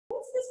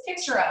this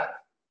picture of?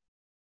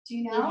 Do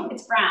you know?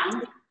 It's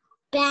brown.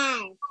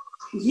 Bad.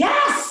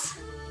 Yes!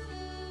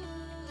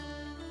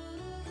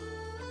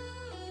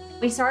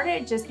 We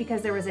started just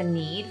because there was a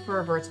need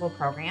for virtual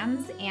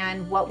programs,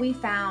 and what we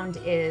found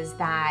is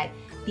that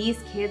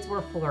these kids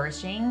were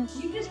flourishing.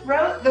 You just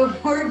wrote the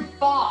word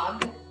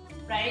fog,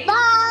 right?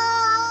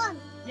 Fog!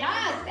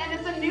 Yes, and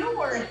it's a new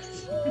word.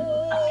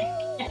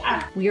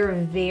 Yeah. We are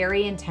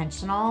very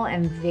intentional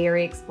and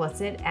very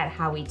explicit at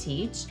how we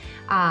teach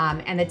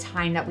and the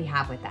time that we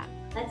have with them.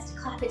 Let's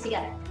clap it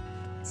together.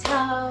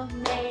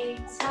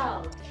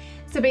 Tomato.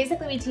 So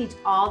basically we teach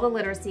all the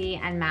literacy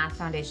and math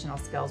foundational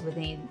skills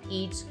within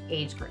each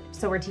age group.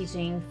 So we're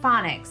teaching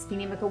phonics,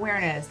 phonemic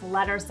awareness,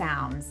 letter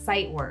sounds,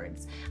 sight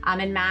words.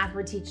 In math,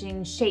 we're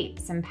teaching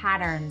shapes and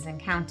patterns and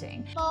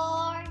counting.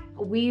 4.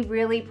 We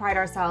really pride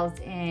ourselves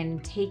in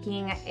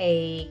taking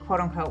a quote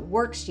unquote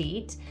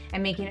worksheet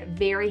and making it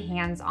very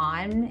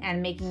hands-on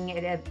and making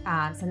it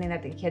something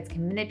that the kids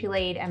can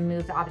manipulate and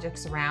move the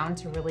objects around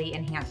to really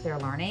enhance their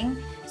learning.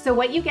 So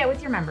what you get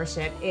with your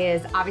membership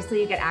is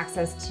obviously you get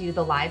access to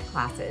the live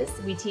classes.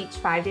 We teach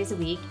 5 days a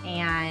week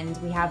and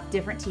we have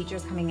different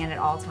teachers coming in at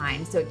all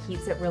times, so it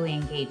keeps it really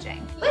engaging.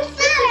 What's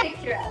that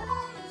picture of?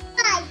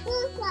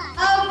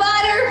 A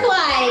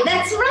butterfly,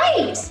 that's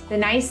right. The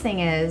nice thing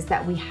is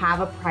that we have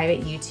a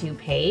private YouTube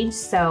page,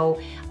 so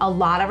a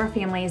lot of our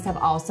families have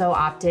also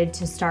opted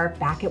to start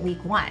back at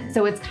week 1.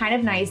 So it's kind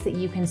of nice that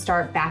you can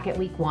start back at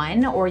week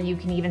 1, or you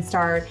can even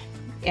start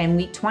in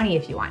week 20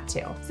 if you want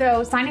to.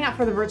 So signing up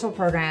for the virtual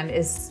program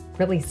is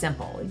really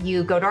simple.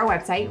 You go to our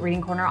website,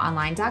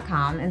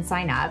 readingcorneronline.com, and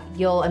sign up.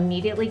 You'll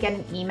immediately get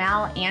an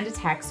email and a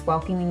text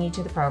welcoming you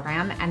to the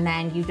program, and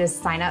then you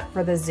just sign up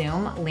for the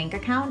Zoom link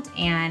account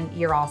and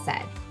you're all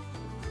set.